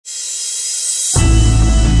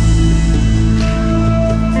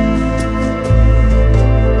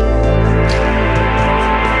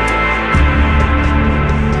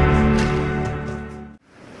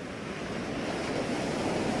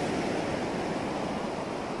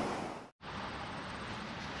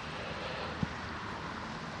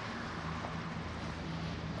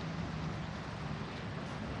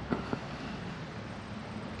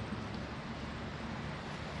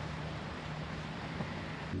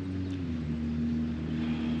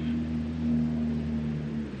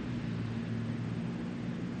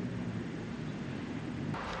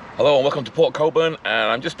Hello and welcome to Port Colborne,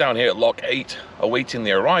 and I'm just down here at Lock 8 awaiting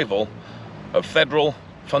the arrival of Federal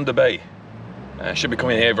Thunder Bay. Should be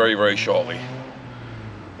coming here very, very shortly.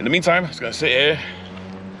 In the meantime, I'm just going to sit here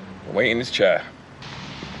and wait in this chair.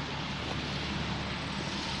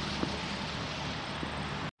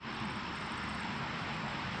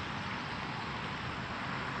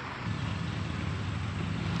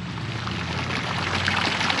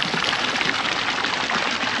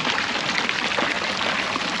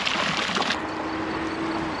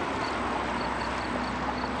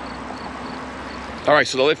 Alright,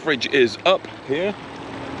 so the lift bridge is up here.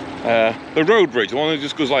 The road bridge, the one that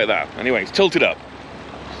just goes like that. Anyway, it's tilted up.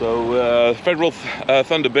 So Federal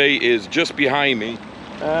Thunder Bay is just behind me.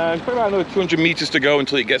 It's probably about another 200 meters to go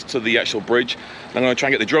until it gets to the actual bridge. I'm going to try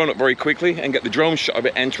and get the drone up very quickly and get the drone shot of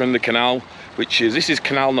it entering the canal, this is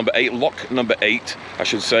canal number 8, lock number 8, I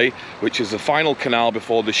should say, which is the final canal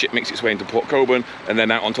before the ship makes its way into Port Colborne and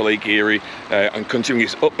then out onto Lake Erie and continuing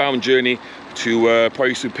its upbound journey to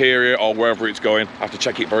probably Superior or wherever it's going. I have to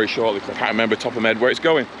check it very shortly because I can't remember top of my head where it's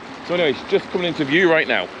going. So anyway, it's just coming into view right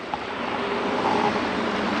now.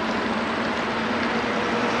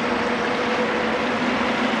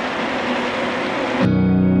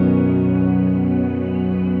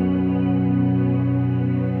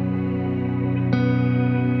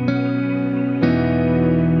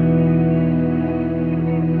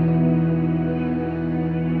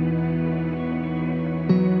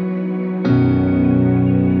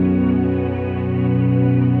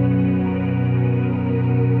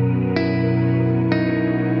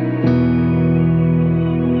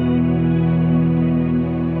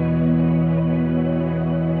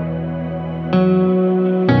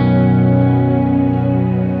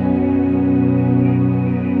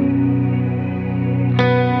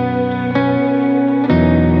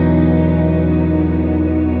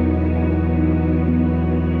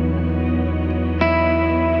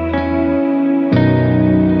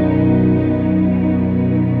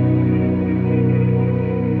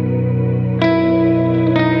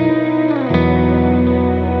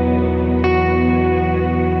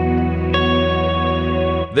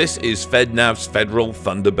 This is FedNav's Federal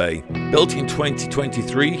Thunder Bay. Built in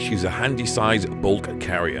 2023, she's a handy-size bulk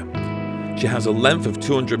carrier. She has a length of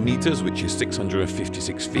 200 meters, which is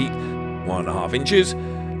 656 feet, 1.5 inches,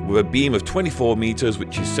 with a beam of 24 meters,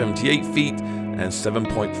 which is 78 feet and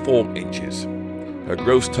 7.4 inches. Her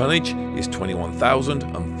gross tonnage is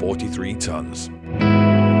 21,043 tons.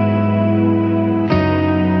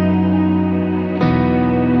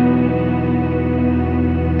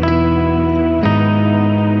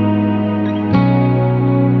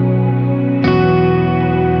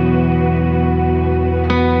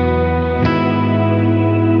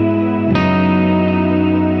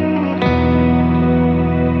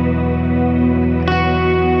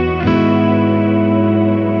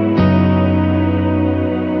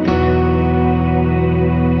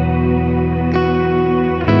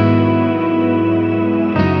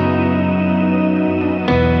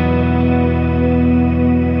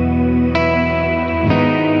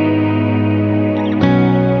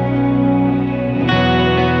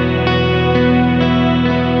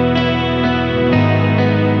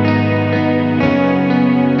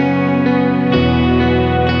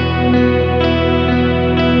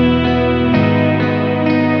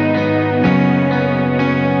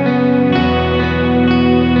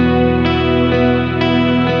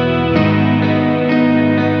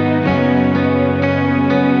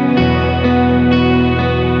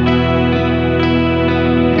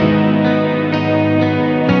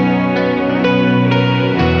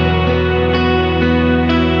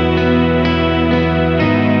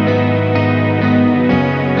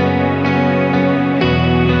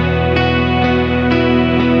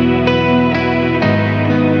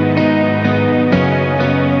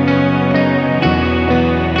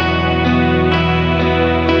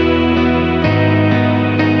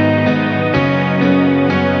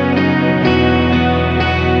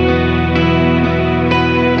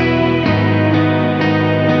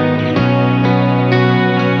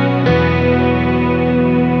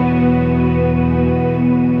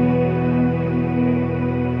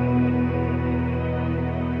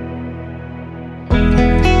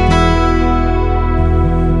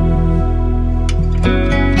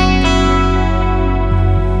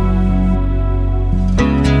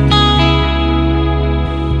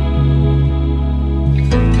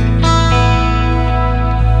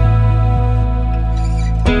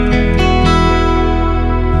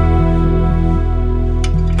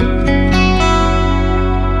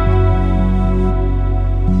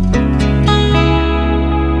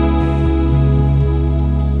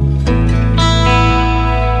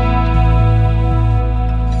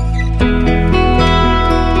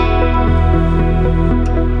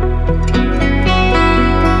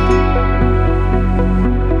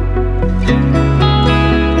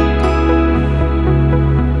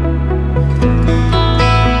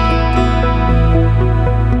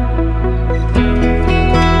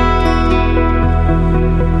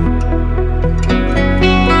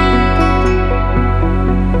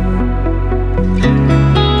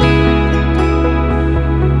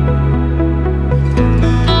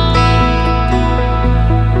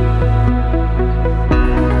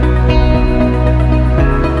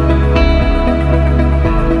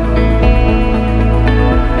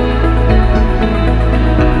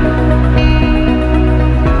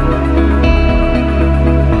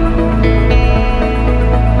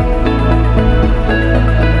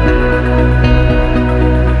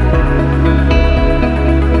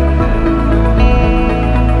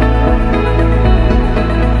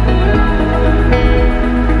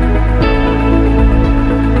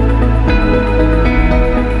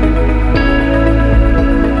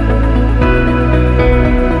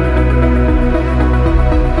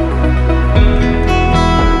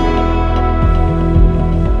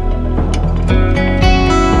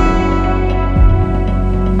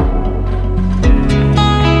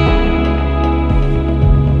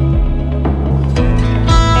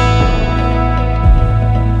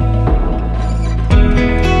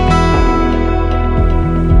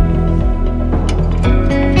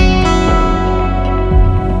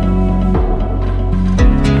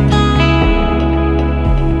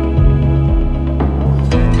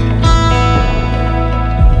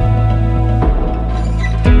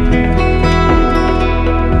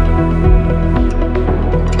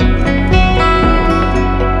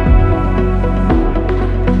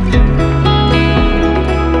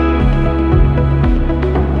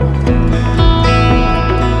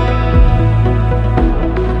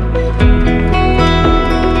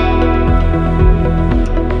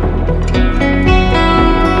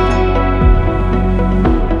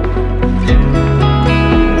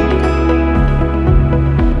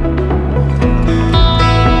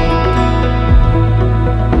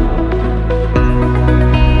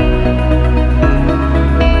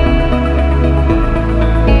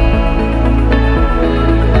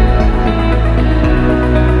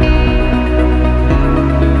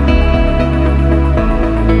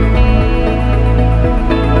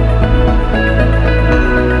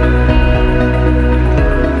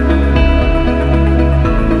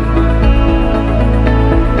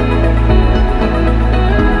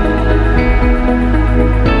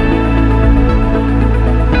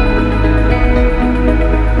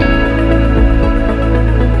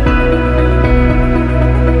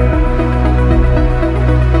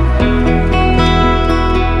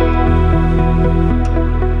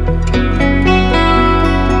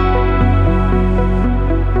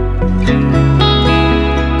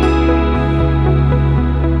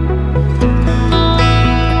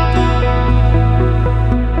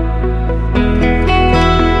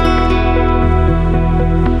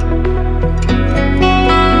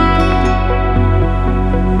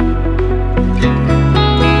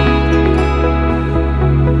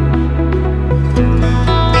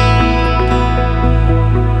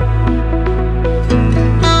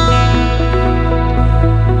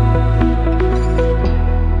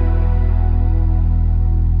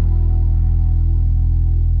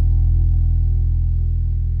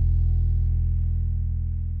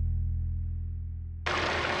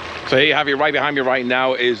 So here you have it, right behind me right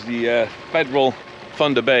now is the Federal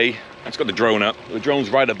Thunder Bay. It's got the drone up. The drone's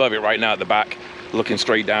right above it right now at the back, looking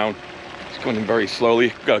straight down. It's coming in very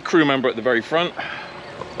slowly. We've got a crew member at the very front.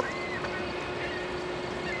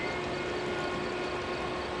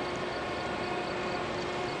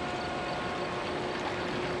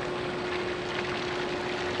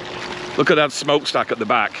 Look at that smokestack at the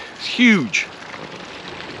back. It's huge.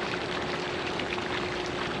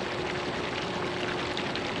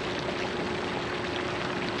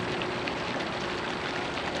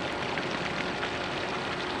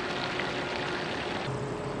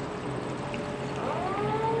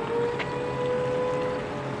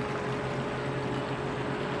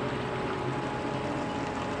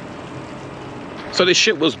 So this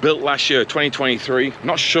ship was built last year, 2023.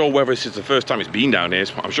 Not sure whether this is the first time it's been down here.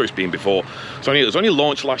 I'm sure it's been before. So it was only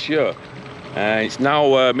launched last year. It's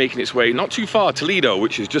now making its way not too far, Toledo,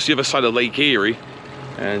 which is just the other side of Lake Erie.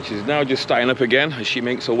 And she's now just starting up again as she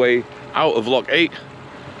makes her way out of Lock 8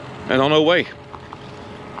 and on her way.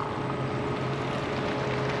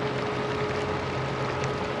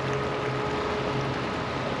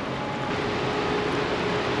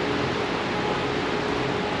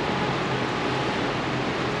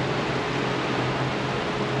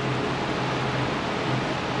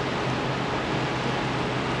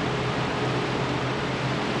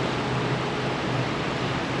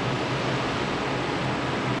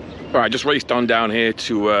 Right, I just raced on down here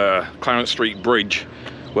to Clarence Street Bridge,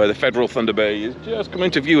 where the Federal Thunder Bay is just coming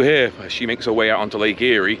into view here as she makes her way out onto Lake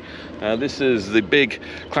Erie. This is the big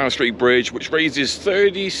Clarence Street Bridge, which raises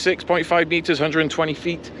 36.5 meters, 120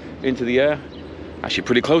 feet into the air. Actually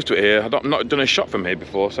pretty close to it here. I've not done a shot from here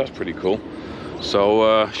before, so that's pretty cool.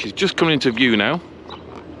 So she's just coming into view now.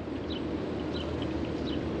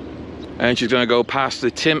 And she's going to go past the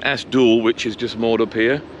Tim S. Duel, which is just moored up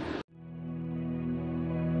here.